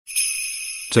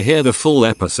To hear the full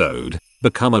episode,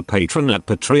 become a patron at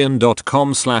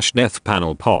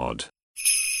patreon.com/deathpanelpod.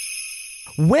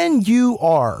 When you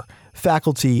are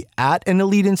faculty at an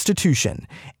elite institution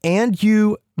and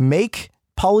you make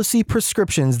policy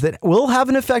prescriptions that will have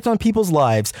an effect on people's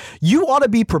lives, you ought to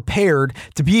be prepared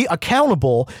to be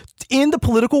accountable in the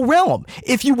political realm.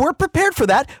 If you weren't prepared for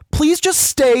that, please just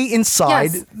stay inside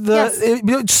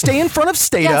stay in front of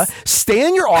Stata, stay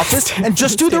in your office, and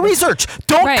just do the research.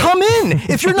 Don't come in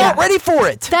if you're not ready for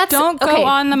it. Don't go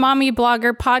on the Mommy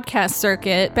Blogger podcast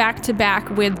circuit back to back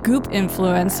with Goop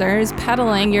influencers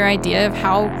peddling your idea of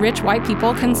how rich white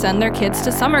people can send their kids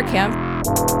to summer camp.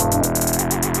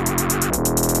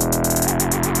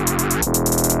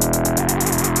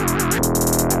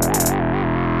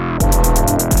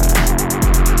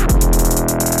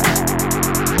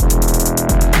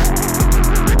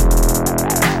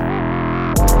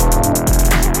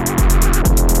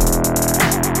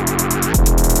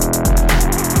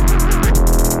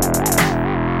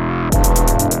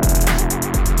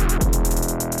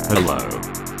 Hello.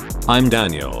 I'm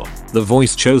Daniel, the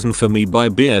voice chosen for me by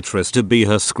Beatrice to be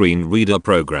her screen reader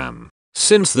program.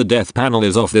 Since the death panel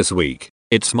is off this week,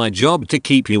 it's my job to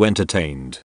keep you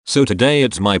entertained. So today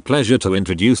it's my pleasure to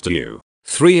introduce to you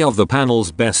 3 of the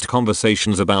panel's best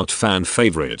conversations about fan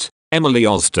favorite, Emily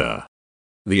Oster,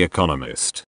 the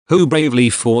economist, who bravely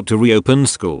fought to reopen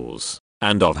schools,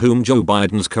 and of whom Joe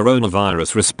Biden's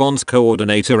coronavirus response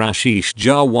coordinator Ashish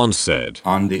Jha once said,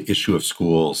 on the issue of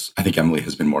schools, I think Emily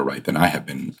has been more right than I have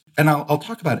been. And I'll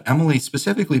talk about Emily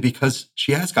specifically because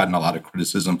she has gotten a lot of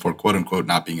criticism for, quote unquote,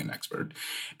 not being an expert.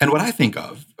 And what I think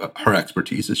of her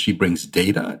expertise is she brings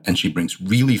data and she brings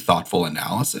really thoughtful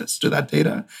analysis to that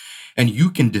data. And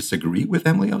you can disagree with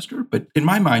Emily Oster, but in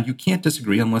my mind, you can't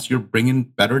disagree unless you're bringing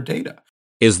better data.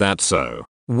 Is that so?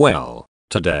 Well,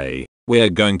 today, we're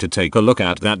going to take a look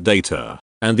at that data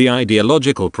and the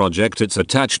ideological project it's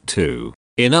attached to.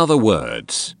 In other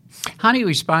words, how do you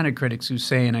respond to critics who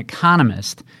say an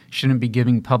economist shouldn't be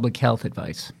giving public health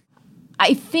advice?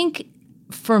 I think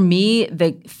for me,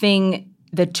 the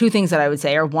 2 things that I would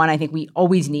say are, one, I think we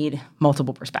always need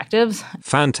multiple perspectives.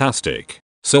 Fantastic.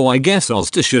 So I guess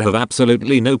Oster should have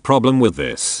absolutely no problem with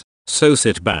this. So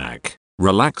sit back,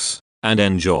 relax, and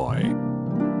enjoy.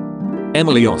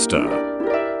 Emily Oster.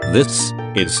 This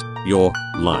is your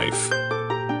life.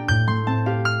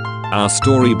 Our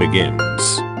story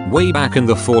begins way back in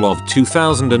the fall of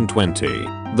 2020,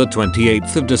 the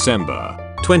 28th of December,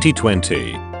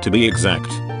 2020, to be exact.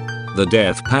 The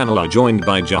death panel are joined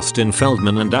by Justin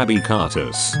Feldman and Abby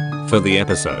Cartus for the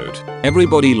episode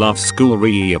Everybody Loves School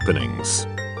Reopenings.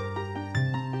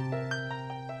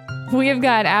 We've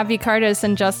got Abby Cartus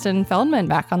and Justin Feldman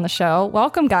back on the show.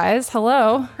 Welcome, guys.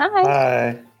 Hello.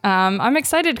 Hi. I'm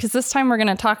excited because this time we're going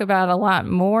to talk about a lot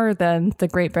more than the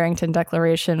Great Barrington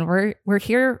Declaration. We're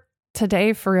here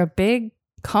today for a big,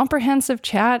 comprehensive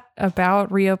chat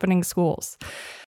about reopening schools.